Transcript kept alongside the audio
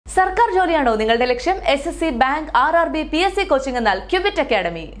സർക്കാർ ജോലിയാണോ നിങ്ങളുടെ ലക്ഷ്യം? SSC, bank, RRB, PSC coaching എന്നാൽ cubit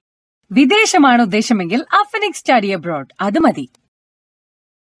academy. വിദേശമാണ് ഉദ്ദേശമെങ്കിൽ Phoenix study abroad അത് മതി.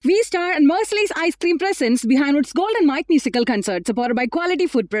 V-Star and Merciless Ice Cream presents Behindwoods Gold and Mike musical concert supported by Quality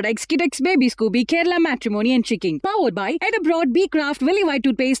Food Products, Kidex Baby Scooby, Kerala Matrimony and Chicken. Powered by Ed Abroad, B Craft, Willy White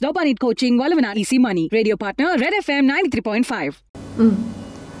Toothpaste, Dobanit Coaching, Valavana Easy Money. Radio partner Red FM 93.5.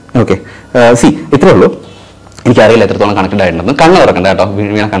 Okay C ഇത്രേ ഉള്ളൂ. എനിക്കറിയില്ല എത്രത്തോളം connected ആയിട്ടുണ്ടെന്ന്. കണ്ണ് തുറക്കണ്ട കേട്ടോ,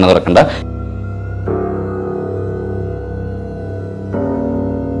 വീണ കണ്ണ് തുറക്കണ്ട.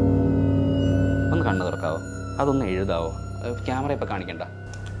 ഒന്ന് കണ്ണ് തുറക്കാവോ? അതൊന്ന് എഴുതാവോ? ക്യാമറ ഇപ്പം കാണിക്കണ്ട,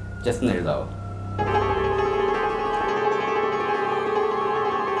 ജസ്റ്റ് ഒന്ന് എഴുതാവോ?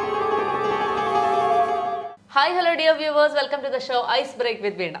 Hi hello dear viewers, welcome to the show ice break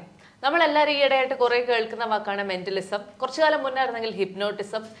വിത്ത് വീണ. നമ്മളെല്ലാവരും ഈയിടെയായിട്ട് കുറേ കേൾക്കുന്ന വാക്കാണ് മെന്റലിസം. കുറച്ചു കാലം മുന്നായിരുന്നെങ്കിൽ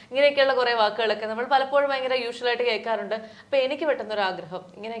ഹിപ്നോട്ടിസം, ഇങ്ങനെയൊക്കെയുള്ള കുറേ വാക്കുകളൊക്കെ നമ്മൾ പലപ്പോഴും ഭയങ്കര യൂഷ്വലായിട്ട് കേൾക്കാറുണ്ട്. അപ്പോൾ എനിക്ക് പെട്ടെന്നൊരു ആഗ്രഹം,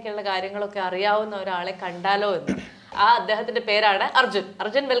 ഇങ്ങനെയൊക്കെയുള്ള കാര്യങ്ങളൊക്കെ അറിയാവുന്ന ഒരാളെ കണ്ടാലോ എന്ന്. അദ്ദേഹത്തിന്റെ പേരാണ് Arjun.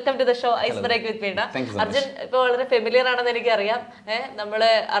 Arjun, welcome to the show ice break വിത്ത് വീണ. അർജുൻ ഇപ്പോൾ വളരെ ഫെമിലിയർ ആണെന്ന് എനിക്കറിയാം.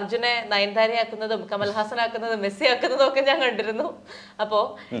 നമ്മള് അർജുനെ നയൻതാരയാക്കുന്നതും കമൽഹാസനാക്കുന്നതും മെസ്സി ആക്കുന്നതും ഒക്കെ ഞാൻ കണ്ടിരുന്നു. അപ്പോൾ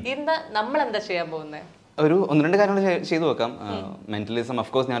ഇന്ന് നമ്മൾ എന്താ ചെയ്യാൻ പോകുന്നത്? ഒന്ന് രണ്ട് കാര്യങ്ങൾ ചെയ്തു നോക്കാം. മെന്റലിസം,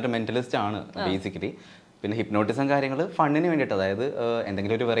 ഓഫ്കോഴ്സ് ഞാനൊരു മെന്റലിസ്റ്റ് ആണ് ബേസിക്കലി. പിന്നെ ഹിപ്നോട്ടിസം കാര്യങ്ങൾ ഫണ്ടിന് വേണ്ടിയിട്ട്, അതായത്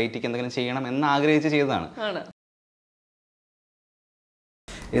എന്തെങ്കിലും ഒരു വെറൈറ്റിക്ക് എന്തെങ്കിലും ചെയ്യണം എന്ന് ആഗ്രഹിച്ച് ചെയ്തതാണ്.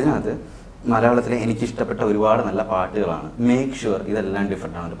 ഇതിനകത്ത് മലയാളത്തിലെ എനിക്ക് ഇഷ്ടപ്പെട്ട ഒരുപാട് നല്ല പാട്ടുകളാണ്. മേക്ക് ഷുവർ ഇതെല്ലാം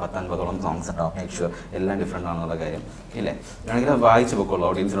ഡിഫറെൻ്റ് ആണ്. ഒരു 10-50ഓളം സോങ്സ് ഉണ്ടാവും. മേക്ക് ഷുവർ എല്ലാം ഡിഫറെൻ്റ് ആണെന്നുള്ള കാര്യം ഇല്ലേ? വേണമെങ്കിൽ വായിച്ചു പൊക്കോളൂ,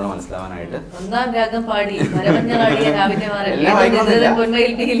 ഓഡിയൻസിനോട് മനസ്സിലാവാനായിട്ട്.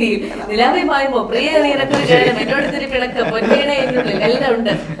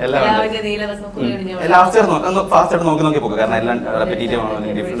 ഫാസ്റ്റ് നോക്കി നോക്കി പോകും, കാരണം എല്ലാം റെപ്പിറ്റേറ്റീവ് ആണോ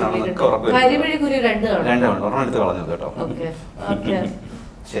ഡിഫറെൻ്റ് ആണോ എന്നൊക്കെ ഉറപ്പ്. ഒരെണ്ണം എടുത്ത് കളഞ്ഞത് കേട്ടോ.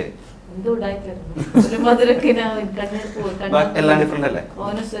 ശരി, എല്ലാം ഡിഫറെന്റ് അല്ലേ?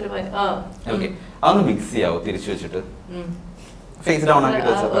 ഓക്കെ, അതൊന്ന് മിക്സ് ചെയ്യാവോ തിരിച്ചു വെച്ചിട്ട്? ഫേസ് ഡൗൺ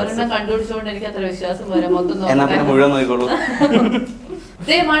ആക്കിട്ട് എന്നാ പിന്നെ മുഴുവൻ നോക്കിക്കോളൂ.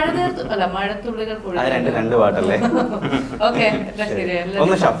 രണ്ട് പാട്ടല്ലേ?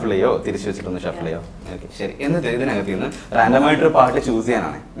 ഒന്ന് ഷഫിൾ ചെയ്യോ, തിരിച്ചു വെച്ചിട്ട് ഒന്ന് ഷഫിൾ ചെയ്യോ? ഓക്കെ, ശരി. എന്നിട്ട് ഇതിനകത്ത് നിന്ന് റാൻഡമായിട്ടൊരു പാട്ട് ചൂസ്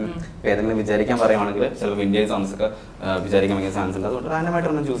ചെയ്യാനാണ്. ഏതെങ്കിലും വിചാരിക്കാൻ പറയുവാണെങ്കിൽ ചിലപ്പോൾ വിൻറ്റേജ് സോങ്സ് ഒക്കെ വിചാരിക്കാൻ ഭയങ്കര ചാൻസ് ഉണ്ട്. അതുകൊണ്ട് റാൻഡമായിട്ട്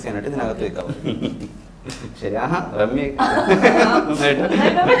ഒന്നും ചൂസ് ചെയ്യാനായിട്ട് ഇതിനകത്ത് വെക്കാം. ശരി, ആഹാ റമ്യ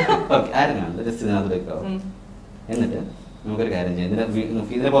ഓക്കെ, ആയിരുന്നല്ല ജസ്റ്റ് ഇതിനകത്ത് വെക്കാവോ? എന്നിട്ട് നമുക്കൊരു കാര്യം ചെയ്യാം,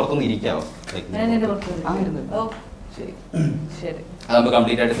 ഇതിന് പുറത്തൊന്ന് ഇരിക്കാവോ? ശരി, അത് നമുക്ക്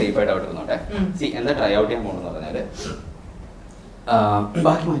കംപ്ലീറ്റ് ആയിട്ട് സേഫ് ആയിട്ട് അവിടെ ഇരുന്നോട്ടെ. സി എന്താ ട്രൈ ഔട്ട് ചെയ്യാൻ പോകണമെന്ന് പറഞ്ഞാല്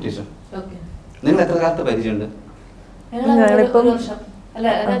ബാക്കി മാറ്റി വെച്ചോ. നിങ്ങൾ എത്ര കാലത്ത് പരിചയമുണ്ട്?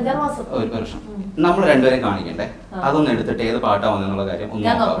 ഒരു വർഷം. നമ്മൾ രണ്ടുപേരും കാണിക്കണ്ടേ? അതൊന്ന് എടുത്തിട്ട് ഏത് പാട്ടാവുന്നുള്ള കാര്യം ഒന്ന്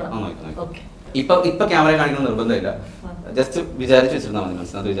നോക്കി. ഇപ്പൊ ക്യാമറ കാണിക്കണം നിർബന്ധമില്ല, ജസ്റ്റ് വിചാരിച്ചു വെച്ചിരുന്നാൽ മതി.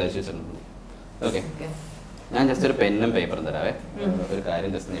 മനസ്സിനകത്ത് വിചാരിച്ചു വെച്ചിരുന്നു. ഓക്കെ, ഞാൻ ജസ്റ്റ് ഒരു പെന്നും പേപ്പറും തരാവേ, ഒരു കാര്യം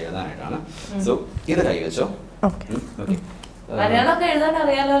ജസ്റ്റ് എഴുതാനായിട്ടാണ്. സോ ഇത് കൈ വെച്ചോ.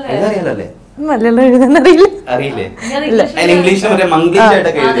 അറിയില്ലേ? ഇംഗ്ലീഷിൽ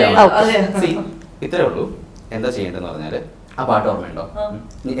മംഗ്ലീഷായിട്ടൊക്കെ എഴുതിയാണ്. ഇത്രേ ഉള്ളൂ. എന്താ ചെയ്യേണ്ടതെന്ന് പറഞ്ഞാല്, ആ പാട്ട് ഓർമ്മയുണ്ടോ?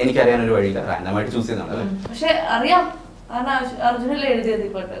 എനിക്കറിയാനൊരു വഴിയില്ല, റാൻഡമായിട്ട് ചൂസ് ചെയ്തതാണ്.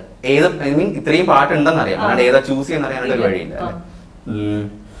 ഏത് ഐ മീൻ ഇത്രയും പാട്ടുണ്ടെന്ന് അറിയാം, അല്ലാണ്ട് ഏതാ ചൂസ് ചെയ്യാൻ അറിയാനുള്ള ഒരു വഴിയില്ല.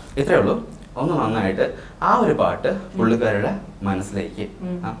 ഇത്രേ ഉള്ളൂ. ഒന്ന് നന്നായിട്ട് ആ ഒരു പാട്ട് പുള്ളിക്കാരുടെ മനസ്സിലേക്ക്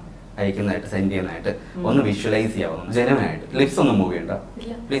അയക്കുന്നതായിട്ട്, സെൻഡ് ചെയ്യുന്നതായിട്ട് ഒന്ന് വിഷ്വലൈസ് ചെയ്യാവുന്നു. ജെനുവൻ ആയിട്ട്, ലിപ്സ് ഒന്നും മൂവ് ചെയ്യണ്ട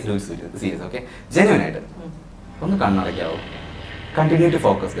please, loose serious. Okay, genuine ആയിട്ട് ഒന്ന് കണ്ണടയ്ക്കാവോ? Continue to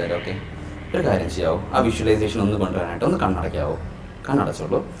focus that. Okay, ഒരു കാര്യം ചെയ്യാവോ, ആ വിഷ്വലൈസേഷൻ ഒന്ന് കൊണ്ടുവരാനായിട്ട് ഒന്ന് കണ്ണടയ്ക്കാവോ?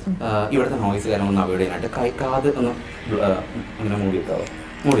 കണ്ണടച്ചോളൂ. ഇവിടുത്തെ നോയ്സ് കാര്യങ്ങളൊന്ന് അവോയ്ഡ് ചെയ്യാനായിട്ട് കാത് ഒന്ന് അങ്ങനെ മൂടി വെക്കാവോ?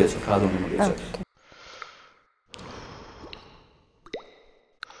 മൂടി വെച്ചോ, കാത് ഒന്ന് മൂടി വെച്ചോ.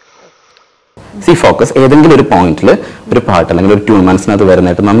 സി ഫോക്കസ് ഏതെങ്കിലും ഒരു പോയിന്റിൽ ഒരു പാട്ട് അല്ലെങ്കിൽ ഒരു ട്യൂൺ മനസ്സിനകത്ത്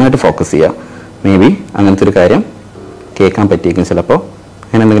വരുന്നതായിട്ട് നന്നായിട്ട് ഫോക്കസ് ചെയ്യുക. മേ ബി അങ്ങനത്തെ ഒരു കാര്യം കേൾക്കാൻ പറ്റിയിരിക്കും ചിലപ്പോൾ.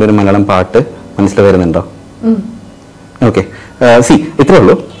 അങ്ങനെ എന്തെങ്കിലും ഒരു മലയാളം പാട്ട് മനസ്സിൽ വരുന്നുണ്ടോ? ഓക്കെ, സി ഇത്രേ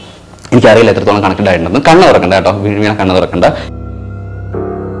ഉള്ളൂ. എനിക്കറിയില്ല എത്രത്തോളം കണക്റ്റഡ് ആയിട്ടുണ്ടെന്ന്. കണ്ണ് തുറക്കണ്ട കേട്ടോ, വീണ കണ്ണ് തുറക്കണ്ട.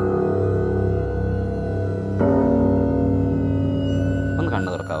 ഒന്ന് കണ്ണ്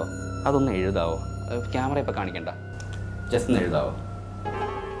തുറക്കാവോ? അതൊന്ന് എഴുതാവോ? ക്യാമറ ഇപ്പം കാണിക്കണ്ട, ജസ്റ്റ് ഒന്ന് എഴുതാവോ?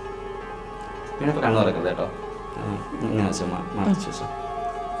 വീണിപ്പോൾ കണ്ണ് തുറക്കരുത് കേട്ടോ, ഇങ്ങനെ വെച്ചോ, മറച്ചു വെച്ചോ.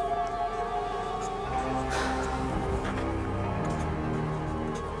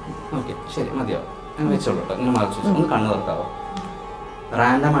 ഓക്കെ, ശരി, മതിയാവും. അങ്ങനെ വെച്ചോളൂ കേട്ടോ, ഇങ്ങനെ മറച്ചു വെച്ചോ. ഒന്ന് കണ്ണ് തുറക്കാവോ?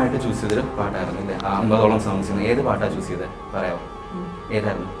 റാൻഡമായിട്ട് ചൂസ് ചെയ്തൊരു പാട്ടായിരുന്നില്ലേ? 50ഓളം സോങ്സ്. ഏത് പാട്ടാണ് ചൂസ് ചെയ്തത് പറയാമോ?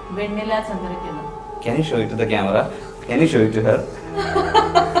 ഏതായിരുന്നു? വെണ്ണില ചന്ദ്രക്കിരണം. Can you show it to the camera? Can you show it to her?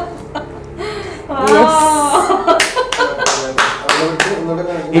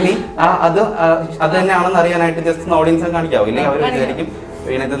 അത് തന്നെയാണെന്ന് അറിയാനായിട്ട് ജസ്റ്റ് ഓഡിയൻസിനെ കാണിക്കാവോ? ഇല്ലെങ്കിൽ അവർ വിചാരിക്കും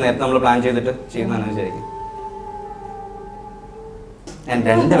വീണത് നേരത്തെ നമ്മൾ പ്ലാൻ ചെയ്തിട്ട് ചെയ്യുന്നതാണ് വിചാരിക്കും.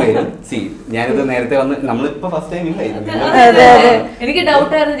 രണ്ടുപേരും ഞാനിത് നേരത്തെ വന്ന് നമ്മളിപ്പോ ഫസ്റ്റ് ടൈം ഇല്ല. എനിക്ക്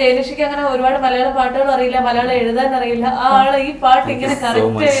ഡൗട്ട് ആയിരുന്നു ജയലക്ഷ്മിക്ക് അങ്ങനെ ഒരുപാട് മലയാളം പാട്ടുകൾ അറിയില്ല, മലയാളം എഴുതാൻ അറിയില്ല. ആ ആള് ഈ പാട്ട് ഇങ്ങനെ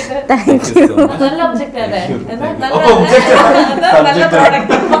കറക്റ്റ് ആയിട്ട് നല്ല ഒബ്ജക്റ്റ് അല്ലേ, നല്ല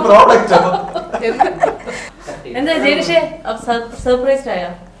പ്രോഡക്റ്റ്. എന്താ ജയലക്ഷ്മി സർപ്രൈസ്ഡ്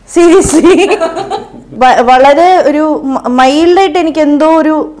ആയോ? സീരിയസ്ലി വളരെ ഒരു മൈൽഡായിട്ട് എനിക്ക് എന്തോ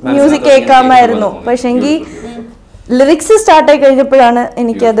ഒരു മ്യൂസിക് കേൾക്കാമായിരുന്നു. പക്ഷെങ്കിൽ ലിറിക്സ് സ്റ്റാർട്ട് ആയി കഴിഞ്ഞപ്പോഴാണ്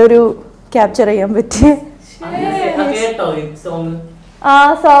എനിക്ക് അതൊരു ക്യാപ്ചർ ചെയ്യാൻ പറ്റിയത്. ആ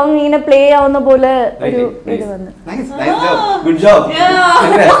സോങ് ഇങ്ങനെ പ്ലേ ആവുന്ന പോലെ ഒരു ഇത് വന്നു.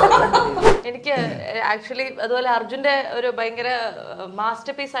 എനിക്ക് ആക്ച്വലി അതുപോലെ അർജുന്റെ ഒരു ഭയങ്കര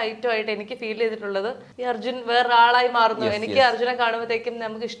മാസ്റ്റർ പീസ് ഐറ്റമായിട്ട് എനിക്ക് ഫീൽ ചെയ്തിട്ടുള്ളത് ഈ അർജുൻ വേറൊരാളായി മാറുന്നു. എനിക്ക് അർജുനെ കാണുമ്പോഴത്തേക്കും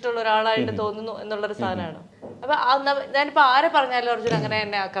നമുക്ക് ഇഷ്ടമുള്ള ഒരാളായിട്ട് തോന്നുന്നു എന്നുള്ളൊരു സാധനമാണ്. അപ്പൊ ഞാനിപ്പോ ആരെ പറഞ്ഞാലും അർജുൻ അങ്ങനെ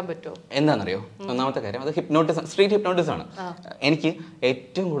എന്നെ ആക്കാൻ പറ്റുമോ? എന്താണെന്നറിയോ, ഒന്നാമത്തെ കാര്യം അത് ഹിപ്നോട്ടിസം, സ്ട്രീറ്റ് ഹിപ്നോട്ടിസം ആണ്. എനിക്ക്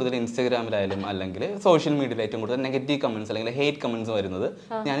ഏറ്റവും കൂടുതൽ ഇൻസ്റ്റാഗ്രാമിലായാലും അല്ലെങ്കിൽ സോഷ്യൽ മീഡിയയിൽ ഏറ്റവും കൂടുതൽ നെഗറ്റീവ് കമന്റ്സ് അല്ലെങ്കിൽ ഹേറ്റ് കമന്റ്സ് വരുന്നത്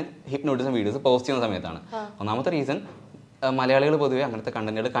ഞാൻ ഹിപ്നോട്ടിസം വീഡിയോസ് പോസ്റ്റ് ചെയ്യുന്ന സമയത്താണ്. ഒന്നാമത്തെ റീസൺ മലയാളികൾ പൊതുവെ അങ്ങനത്തെ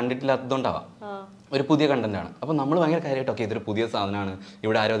കണ്ടന്റുകൾ കണ്ടിട്ടില്ലാത്തതുകൊണ്ടാവാം. ഒരു പുതിയ കണ്ടന്റാണ്. അപ്പോൾ നമ്മൾ ഭയങ്കര കാര്യമായിട്ട് ഓക്കെ ഇതൊരു പുതിയ സാധനമാണ്,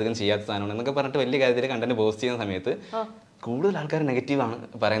 ഇവിടെ ആരും അധികം ചെയ്യാത്ത സാധനമാണ് എന്നൊക്കെ പറഞ്ഞിട്ട് വലിയ കാര്യത്തിൽ കണ്ടന്റ് പോസ്റ്റ് ചെയ്യുന്ന സമയത്ത് കൂടുതൽ ആൾക്കാർ നെഗറ്റീവാണ്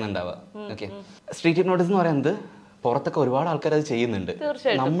പറയുന്നുണ്ടാവുക. ഓക്കെ, സ്ട്രീറ്റ് ഹിപ്നോട്ടിസം എന്ന് പറയുന്നത് പുറത്തൊക്കെ ഒരുപാട് ആൾക്കാർ അത് ചെയ്യുന്നുണ്ട്.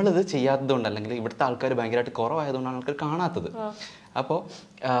 നമ്മളിത് ചെയ്യാത്തത് കൊണ്ട് അല്ലെങ്കിൽ ഇവിടുത്തെ ആൾക്കാർ ഭയങ്കരമായിട്ട് കുറവായതുകൊണ്ടാണ് ആൾക്കാർ കാണാത്തത്. അപ്പോൾ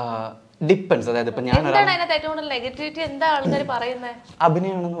ഡിപ്പെൻസ്. അതായത് ഇപ്പൊ ഞാൻ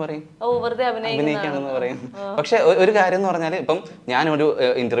അഭിനയാണെന്ന് പറയും, അഭിനയിക്കാണെന്ന് പറയും. പക്ഷെ ഒരു കാര്യം എന്ന് പറഞ്ഞാൽ ഇപ്പം ഞാനൊരു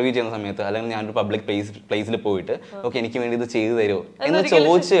ഇന്റർവ്യൂ ചെയ്യുന്ന സമയത്ത് അല്ലെങ്കിൽ ഞാനൊരു പബ്ലിക് പ്ലേസിൽ പോയിട്ട് ഓക്കെ എനിക്ക് വേണ്ടി ഇത് ചെയ്തു തരുമോ എന്ന്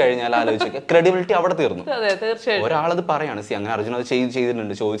ചോദിച്ചു കഴിഞ്ഞാൽ ആലോചിക്കുക, ക്രെഡിബിലിറ്റി അവിടെ തീർന്നു. ഒരാളത് പറയാണ് അങ്ങനെ അർജുൻ അത്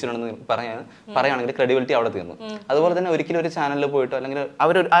ചെയ്തിട്ടുണ്ട് ചോദിച്ചിട്ടുണ്ടെന്ന് പറയുകയാണെങ്കിൽ ക്രെഡിബിലിറ്റി അവിടെ തീർന്നു. അതുപോലെ തന്നെ ഒരിക്കലും ഒരു ചാനലിൽ പോയിട്ടോ അല്ലെങ്കിൽ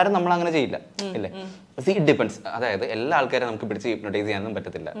ആരും നമ്മൾ അങ്ങനെ ചെയ്യില്ല, ഇല്ലേ? It depends. അതായത് എല്ലാ ആൾക്കാരെയും നമുക്ക് പിടിച്ച് ഹിപ്നോട്ടൈസ് ചെയ്യാനൊന്നും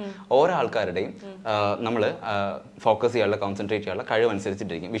പറ്റത്തില്ല. ഓരോ ആൾക്കാരുടെയും നമ്മൾ ഫോക്കസ് ചെയ്യാനുള്ള, കോൺസെൻട്രേറ്റ് ചെയ്യാനുള്ള കഴിവ്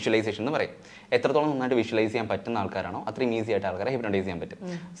അനുസരിച്ചിട്ടിരിക്കും. വിഷ്വലൈസേഷൻ എന്ന് പറയും. എത്രത്തോളം നന്നായിട്ട് വിഷ്വലൈസ് ചെയ്യാൻ പറ്റുന്ന ആൾക്കാരാണോ അത്രയും ഈസി ആയിട്ട് ആൾക്കാരെ ഹിപ്നോട്ടൈസ് ചെയ്യാൻ പറ്റും.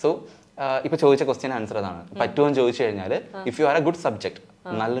 സോ ഇപ്പൊ ചോദിച്ച ക്വസ്റ്റ്യൻ ആൻസർ അതാണ്. പറ്റുമോ എന്ന് ചോദിച്ചു കഴിഞ്ഞാൽ if you are A good subject,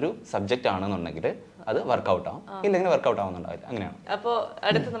 നല്ലൊരു സബ്ജക്റ്റ് ആണെന്നുണ്ടെങ്കിൽ അത് വർക്ക്ഔട്ട് ആവും, ഇല്ലെങ്കിൽ വർക്ക്ഔട്ട് ആവുന്നുണ്ടാവില്ല. അങ്ങനെയാണ്. അപ്പോൾ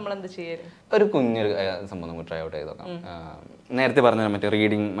അടുത്ത് നമ്മൾ എന്ത് ചെയ്യരുത്? ഒരു കുഞ്ഞൊരു സംഭവം നമുക്ക് ട്രൈ ഔട്ട് ചെയ്ത് നോക്കാം. നേരത്തെ പറഞ്ഞ മറ്റേ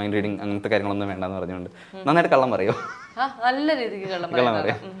റീഡിങ്, മൈൻഡ് റീഡിങ് അങ്ങനത്തെ കാര്യങ്ങളൊന്നും വേണ്ടെന്ന് പറഞ്ഞുകൊണ്ട് നന്നായിട്ട് കള്ളം പറയോ? നല്ല രീതിക്ക് കള്ളം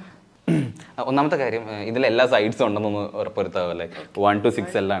പറയാം. ഒന്നാമത്തെ കാര്യം ഇതിൽ എല്ലാ സൈഡ്സും ഉണ്ടെന്നൊന്ന് ഉറപ്പുവരുത്താവല്ലേ. 1 to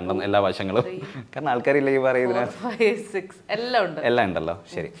 6 എല്ലാം ഉണ്ടെന്ന്, എല്ലാ വശങ്ങളും. കാരണം ആൾക്കാരില്ലേ ഈ പറയുന്നത് എല്ലാം ഉണ്ടല്ലോ.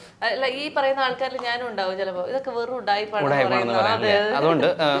 ശരി, ഈ പറയുന്ന ആൾക്കാരിൽ ഞാനും ഉണ്ടാവും ചിലപ്പോ. ഇതൊക്കെ വെറും ഉടായ്പാണെന്ന് പറയാം. അതുകൊണ്ട്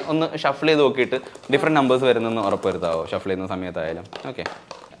ഒന്ന് ഷഫിൾ ചെയ്ത് നോക്കിയിട്ട് ഡിഫറെന്റ് നമ്പേഴ്സ് വരുന്നെന്ന് ഉറപ്പുവരുത്താവോ ഷഫിൾ ചെയ്യുന്ന സമയത്തായാലും. ഓക്കെ,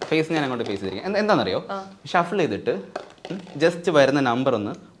 ഫേസ് ഞാൻ അങ്ങോട്ട് ഫേസ് ചെയ്തിരിക്കും. എന്താണെന്നറിയോ, ഷഫിൾ ചെയ്തിട്ട് ജസ്റ്റ് വരുന്ന നമ്പർ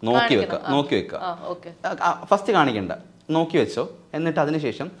ഒന്ന് നോക്കി വെക്കുക. ഫസ്റ്റ് കാണിക്കണ്ട, നോക്കി വെച്ചോ. എന്നിട്ട്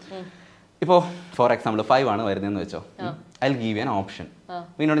അതിനുശേഷം ഇപ്പോൾ ഫോർ എക്സാമ്പിൾ 5 ആണ് വരുന്നതെന്ന് വെച്ചോ, I will give you an option.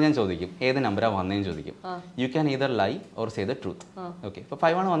 വീണോട് ഞാൻ ചോദിക്കും ഏത് നമ്പറാണ് വന്നതെന്ന് ചോദിക്കും. You can either lie or say the truth. Okay, ഇപ്പോൾ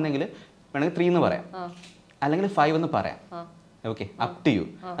 5 ആണ് വന്നെങ്കിൽ വേണമെങ്കിൽ 3 എന്ന് പറയാം, അല്ലെങ്കിൽ 5 എന്ന് പറയാം. Okay, up to you.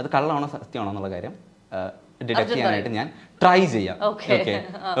 അത് കള്ളമാണോ സത്യമാണോ എന്നുള്ള കാര്യം ഡിറ്റക്ട് ചെയ്യാനായിട്ട് ഞാൻ ട്രൈ ചെയ്യാം.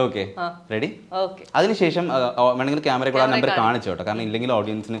 Okay, ready? അതിനുശേഷം വേണമെങ്കിൽ ക്യാമറ കൂടെ ആ നമ്പർ കാണിച്ചോട്ടോ, കാരണം ഇല്ലെങ്കിൽ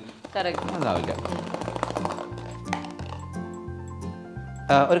ഓഡിയൻസിന് അതാവില്ല.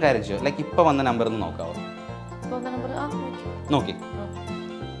 ഒരു കാര്യം ചെയ്യോ, ലൈക്ക് ഇപ്പൊ വന്ന നമ്പർ ഒന്ന് നോക്കാവോ? നോക്കി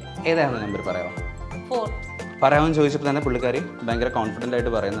ഏതായിരുന്നു നമ്പർ പറയാമോ? പറയാമെന്ന് ചോദിച്ചപ്പോൾ തന്നെ പുള്ളിക്കാരി ഭയങ്കര കോൺഫിഡൻ്റ്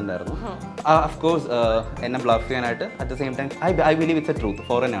ആയിട്ട് പറയുന്നുണ്ടായിരുന്നു. അഫ്കോഴ്സ് എന്നെ ബ്ലഫ് ചെയ്യാനായിട്ട് at the same time I believe it's A truth.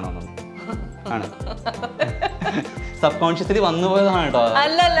 4 തന്നെയാണോ? ആണ്. സബ്കോൺഷ്യസ്ലി വന്നു പോയതാണ് കേട്ടോ.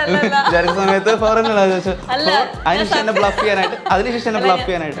 വിചാരിച്ച സമയത്ത് 4 തന്നെയല്ല ചോദിച്ചു. അതിനുശേഷം എന്നെ ബ്ലഫ്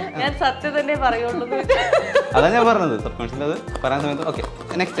ചെയ്യാനായിട്ട് ഞാൻ സത്യം തന്നെ പറയുള്ളൂ. അതാ ഞാൻ പറഞ്ഞത്, സബ്കോൺഷ്യസ്ലി അത് പറയാൻ സമയത്ത്. ഓക്കെ,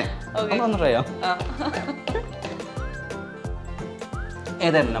 നെക്സ്റ്റ് ടൈം ഒന്ന് ട്രൈ ചെയ്യാം.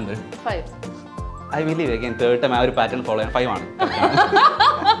 ഏതായിരുന്നു number? 5. I believe again third time ആ ഒരു പാറ്റേൺ ഫോളോ ചെയ്യാൻ 5 ആണ്.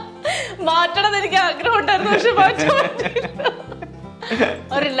 മാറ്റണം എനിക്ക് ആഗ്രഹം ഉണ്ടായിരുന്നു, പക്ഷെ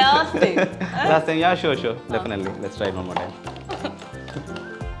ഒരു last time. Yeah sure definitely let's try one more time.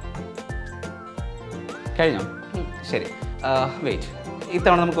 കഴിഞ്ഞോ? ശരി, വെയിറ്റ്.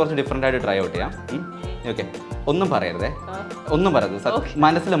 ഇത്തവണ നമുക്ക് കുറച്ച് ഡിഫറെൻ്റ് ആയിട്ട് ട്രൈ ഔട്ട് ചെയ്യാം. ഓക്കെ, ഒന്നും പറയരുതേ, ഒന്നും പറയരുത്.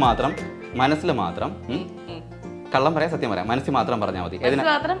 മനസ്സിൽ മാത്രം കള്ളം പറയാം, സത്യം പറയാം. മനസ്സിൽ മാത്രം പറഞ്ഞാൽ മതി.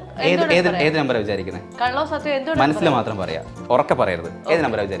 ഏത് നമ്പറാണ് വിചാരിക്കുന്നത്? മനസ്സിൽ മാത്രം പറയാം, ഉറക്കെ പറയരുത്. ഏത്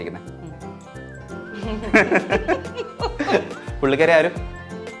നമ്പറാണ് വിചാരിക്കുന്നത്? പുള്ളിക്കാരി ആരും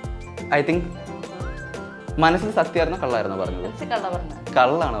ഐ തിങ്ക് മനസ്സിൽ സത്യമായിരുന്നോ കള്ളായിരുന്നോ പറഞ്ഞത്?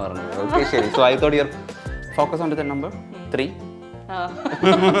 കള്ളാണ് പറഞ്ഞത്. ഓക്കെ ശരി. So I thought your focus on to the number 3.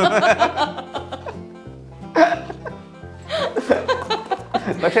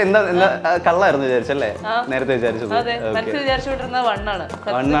 പക്ഷെ എന്താ കള്ളായിരുന്നു വിചാരിച്ചല്ലേ നേരത്തെ വിചാരിച്ചത്?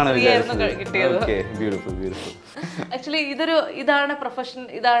 ആക്ച്വലി ഇതാണ് പ്രൊഫഷൻ,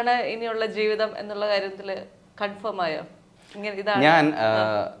 ഇതാണ് ഇനിയുള്ള ജീവിതം എന്നുള്ള കാര്യത്തിൽ കൺഫേം ആയോ? ഞാൻ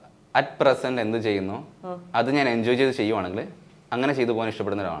അറ്റ് പ്രസന്റ് എന്ത് ചെയ്യുന്നു അത് ഞാൻ എൻജോയ് ചെയ്ത് ചെയ്യുവാണെങ്കിൽ അങ്ങനെ ചെയ്തു പോകാൻ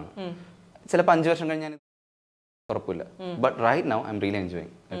ഇഷ്ടപ്പെടുന്ന ഒരാളാണ്. ചിലപ്പോൾ 5 വർഷം കഴിഞ്ഞ് ഞാൻ ഉറപ്പില്ല. But right now I am really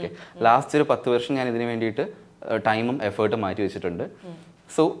enjoying. Okay, last ഒരു 10 വർഷം ഞാൻ ഇതിന് വേണ്ടിയിട്ട് ടൈമും എഫേർട്ടും മാറ്റി വെച്ചിട്ടുണ്ട്.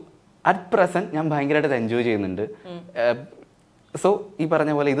 സോ അറ്റ് പ്രസന്റ് ഞാൻ ഭയങ്കരമായിട്ട് എൻജോയ് ചെയ്യുന്നുണ്ട്. സോ ഈ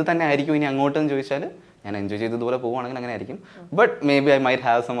പറഞ്ഞ പോലെ ഇത് തന്നെ ആയിരിക്കും ഇനി അങ്ങോട്ടെന്ന് ചോദിച്ചാൽ ഞാൻ എൻജോയ് ചെയ്തതുപോലെ പോവുകയാണെങ്കിൽ അങ്ങനെ ആയിരിക്കും. But may be I might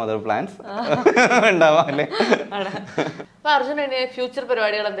have some other plans ഉണ്ടാവാം അല്ലേ? അർജുന ഫ്യൂച്ചർ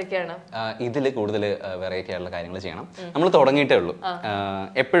പരിപാടികൾ എന്തൊക്കെയാണ്? ഇതിൽ കൂടുതൽ വെറൈറ്റി ആയിട്ടുള്ള കാര്യങ്ങൾ ചെയ്യണം. നമ്മൾ തുടങ്ങിയിട്ടേ ഉള്ളൂ.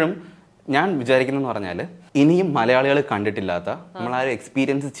 എപ്പോഴും ഞാൻ വിചാരിക്കുന്നതെന്ന് പറഞ്ഞാൽ ഇനിയും മലയാളികൾ കണ്ടിട്ടില്ലാത്ത, നമ്മളാരും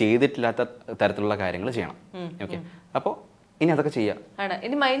എക്സ്പീരിയൻസ് ചെയ്തിട്ടില്ലാത്ത തരത്തിലുള്ള കാര്യങ്ങൾ ചെയ്യണം. ഓക്കെ, അപ്പോൾ ഇനി അതൊക്കെ ചെയ്യാം. ആണ്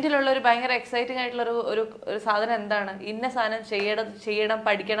ഇനി മൈൻഡിലുള്ള ഒരു ഭയങ്കര എക്സൈറ്റിംഗ് ആയിട്ടുള്ള ഒരു സാധനം എന്താണ്? ഇന്ന സാധനം ചെയ്യണം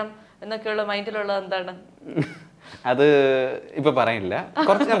പഠിക്കണം എന്നൊക്കെയുള്ള മൈൻഡിലുള്ളത് എന്താണ്? അത് ഇപ്പൊ പറയുന്നില്ല.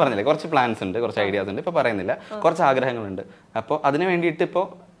 കുറച്ച് ഞാൻ പറഞ്ഞില്ലേ, കുറച്ച് പ്ലാൻസ് ഉണ്ട്, കുറച്ച് ഐഡിയാസ് ഉണ്ട്. ഇപ്പൊ പറയുന്നില്ല, കുറച്ച് ആഗ്രഹങ്ങളുണ്ട്. അപ്പോൾ അതിന് വേണ്ടിയിട്ട് ഇപ്പോൾ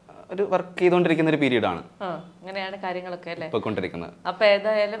ഒരു വർക്ക് ചെയ്തുകൊണ്ടിരിക്കുന്ന ഒരു പീരീഡ് ആണ്. അങ്ങനെയാണ് കാര്യങ്ങളൊക്കെ അല്ലേ പോയിക്കൊണ്ടിരിക്കുന്നത്. അപ്പൊ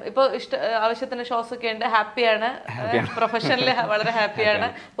ഏതായാലും ഇപ്പൊ ആവശ്യത്തിന് ഷോസ് ഒക്കെ ഉണ്ട്. ഹാപ്പിയാണ്, പ്രൊഫഷണലി വളരെ ഹാപ്പിയാണ്,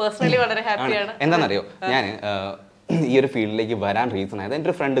 പേഴ്സണലി വളരെ ഹാപ്പിയാണ്. എന്താണെന്നറിയോ, ഞാൻ ഈ ഒരു ഫീൽഡിലേക്ക് വരാൻ റീസൺ ആയത് എൻ്റെ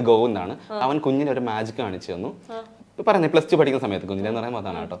ഒരു ഫ്രണ്ട് ഗോവിന്ദാണ്. അവൻ കുഞ്ഞിന് ഒരു മാജിക് കാണിച്ചു തന്നു. പറയുന്നത് +2 പഠിക്കുന്ന സമയത്ത്, കുഞ്ഞിലെന്ന് പറയുമ്പോൾ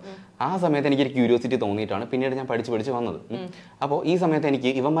അതാണ് കേട്ടോ. ആ സമയത്ത് എനിക്കൊരു ക്യൂരിയോസിറ്റി തോന്നിയിട്ടാണ് പിന്നീട് ഞാൻ പഠിച്ച് വന്നത്. അപ്പോൾ ഈ സമയത്ത് എനിക്ക്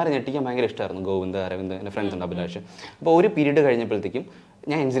ഇവന്മാരെ ഞെട്ടിക്കാൻ ഭയങ്കര ഇഷ്ടമായിരുന്നു. ഗോവിന്ദ്, അരവിന്ദ്, എൻ്റെ ഫ്രണ്ട്സ് ഉണ്ട്, അഭിലാഷ്. അപ്പോൾ ഒരു പീരീഡ് കഴിഞ്ഞപ്പോഴത്തേക്കും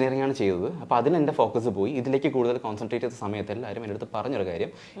ഞാൻ എഞ്ചിനീയറിംഗ് ആണ് ചെയ്തത്. അപ്പോൾ അതിന് എൻ്റെ ഫോക്കസ് പോയി. ഇതിലേക്ക് കൂടുതൽ കോൺസെൻട്രേറ്റ് ചെയ്ത സമയത്ത് എല്ലാവരും എൻ്റെ അടുത്ത് പറഞ്ഞൊരു കാര്യം,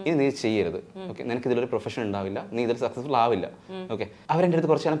 ഇനി നീ ചെയ്യരുത്. ഓക്കെ, നിനക്ക് ഇതിലൊരു പ്രൊഫഷൻ ഉണ്ടാവില്ല, നീ ഇതിൽ സക്സസ്ഫുൾ ആവില്ല. ഓക്കെ, അവരെൻ്റെ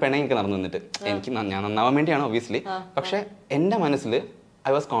അടുത്ത് കുറച്ച് കാലം പിണയൊക്കെ നടന്നു നിന്നിട്ട്, എനിക്ക് ഞാൻ നന്നാവാൻ വേണ്ടിയാണ് ഒബ്വിയസ്ലി. പക്ഷേ എൻ്റെ മനസ്സിൽ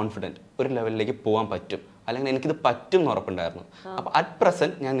ഐ വാസ് കോൺഫിഡൻറ്റ് ഒരു ലെവലിലേക്ക് പോകാൻ പറ്റും, അല്ലെങ്കിൽ എനിക്കിത് പറ്റും എന്ന് ഉറപ്പുണ്ടായിരുന്നു. അപ്പോൾ അറ്റ്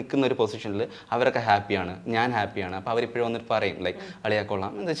പ്രസന്റ് ഞാൻ നിൽക്കുന്ന ഒരു പൊസിഷനിൽ അവരൊക്കെ ഹാപ്പിയാണ്, ഞാൻ ഹാപ്പിയാണ്. അപ്പോൾ അവരിപ്പോഴും വന്നിട്ട് പറയും ലൈക്ക്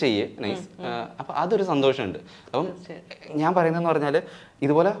അളിയാക്കൊള്ളാം, എന്താ ചെയ്യേ, നൈസ്. അപ്പോൾ അതൊരു സന്തോഷമുണ്ട്. അപ്പം ഞാൻ പറയുന്നതെന്ന് പറഞ്ഞാൽ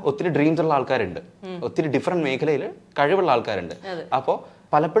ഇതുപോലെ ഒത്തിരി ഡ്രീംസ് ഉള്ള ആൾക്കാരുണ്ട്, ഒത്തിരി ഡിഫറെൻറ്റ് മേഖലയിൽ കഴിവുള്ള ആൾക്കാരുണ്ട്. അപ്പോൾ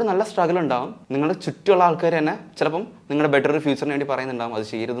പലപ്പോഴും നല്ല സ്ട്രഗിൾ ഉണ്ടാവും. നിങ്ങളുടെ ചുറ്റുമുള്ള ആൾക്കാർ തന്നെ ചിലപ്പം നിങ്ങളുടെ ബെറ്റർ ഒരു ഫ്യൂച്ചറിന് വേണ്ടി പറയുന്നുണ്ടാവും, അത്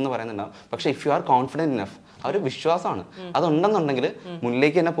ചെയ്യരുതെന്ന് പറയുന്നുണ്ടാവും. പക്ഷേ if you are confident enough, ആ ഒരു വിശ്വാസമാണ്, അതുണ്ടെന്നുണ്ടെങ്കിൽ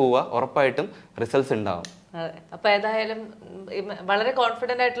മുന്നിലേക്ക് തന്നെ പോവുക, ഉറപ്പായിട്ടും റിസൾട്ട്സ് ഉണ്ടാവും. അതെ, അപ്പൊ ഏതായാലും വളരെ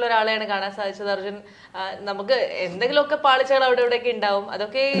കോൺഫിഡന്റ് ആയിട്ടുള്ള ഒരാളെയാണ് കാണാൻ സാധിച്ചത് അർജുൻ. നമുക്ക് എന്തെങ്കിലുമൊക്കെ പാളിച്ചകൾ അവിടെ ഇവിടെയൊക്കെ ഉണ്ടാവും,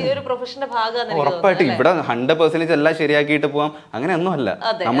 അതൊക്കെ ഈ ഒരു പ്രൊഫഷന്റെ ഭാഗമാണ്. ഉറപ്പായിട്ടും ഇവിടെ 100% എല്ലാം ശരിയാക്കിയിട്ട് പോവാം അങ്ങനെയൊന്നും അല്ല.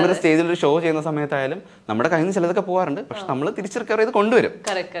 നമ്മളൊരു സ്റ്റേജിൽ ഒരു ഷോ ചെയ്യുന്ന സമയത്തായാലും നമ്മുടെ കയ്യിൽ നിന്ന് ചിലതൊക്കെ പോകാറുണ്ട്. പക്ഷെ നമ്മൾ തിരിച്ച് റിക്കവർ ചെയ്ത് കൊണ്ടുവരും,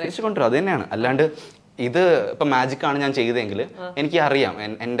 തിരിച്ചു കൊണ്ടുവരും. അത് തന്നെയാണ്. അല്ലാണ്ട് ഇത് ഇപ്പൊ മാജിക് ആണ് ഞാൻ ചെയ്തെങ്കിൽ എനിക്ക് അറിയാം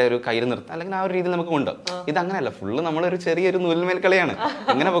എന്റെ ഒരു കയ്യിൽ നിർത്താം, അല്ലെങ്കിൽ ആ ഒരു രീതിയിൽ നമുക്ക് കൊണ്ടുപോകും. ഇത് അങ്ങനെയല്ല, ഫുള്ള് നമ്മളൊരു ചെറിയൊരു നൂലിന്മേൽ കളിയാണ്,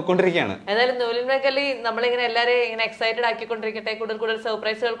 അങ്ങനെ പൊയ്ക്കൊണ്ടിരിക്കുകയാണ്. ഏതായാലും നൂലിന്മേൽ കളി നമ്മളിങ്ങനെ എല്ലാവരെയും ഇങ്ങനെ എക്സൈറ്റഡ് ആക്കിക്കൊണ്ടിരിക്കട്ടെ, കൂടുതൽ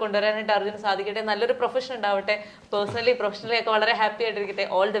സർപ്രൈസുകൾ കൊണ്ടുവരാനായിട്ട് അർജുന് സാധിക്കട്ടെ, നല്ലൊരു പ്രൊഫഷൻ ഉണ്ടാവട്ടെ, പേഴ്സണലി പ്രൊഫഷണലി ഒക്കെ വളരെ happy ആയിട്ടിരിക്കട്ടെ.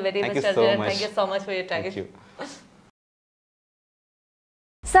 All the very best Arjun. Thank you so much for your time.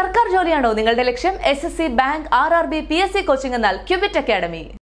 സർക്കാർ ജോലിയാണോ നിങ്ങളുടെ ലക്ഷ്യം? SSC, bank, RRB, PSC coaching എന്നാൽ ക്യൂബിറ്റ് അക്കാഡമി.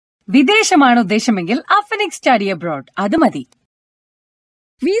 വിദേശമാണ് ഉദ്ദേശമെങ്കിൽ അഫിനിക്സ് സ്റ്റഡി അബ്രോഡ്, അത് മതി.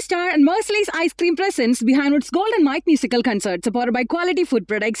 V-Star and Merciless Ice Cream presents Behindwoods Golden Mic Musical Concert, supported by quality food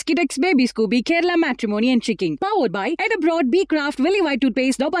products, Kitex Baby Scooby, Kerala Matrimony and Chicken. Powered by Ed Abroad, B Craft, Willy White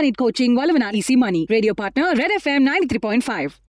Toothpaste, Dobanit Coaching, Valavana Easy Money. Radio partner Red FM 93.5.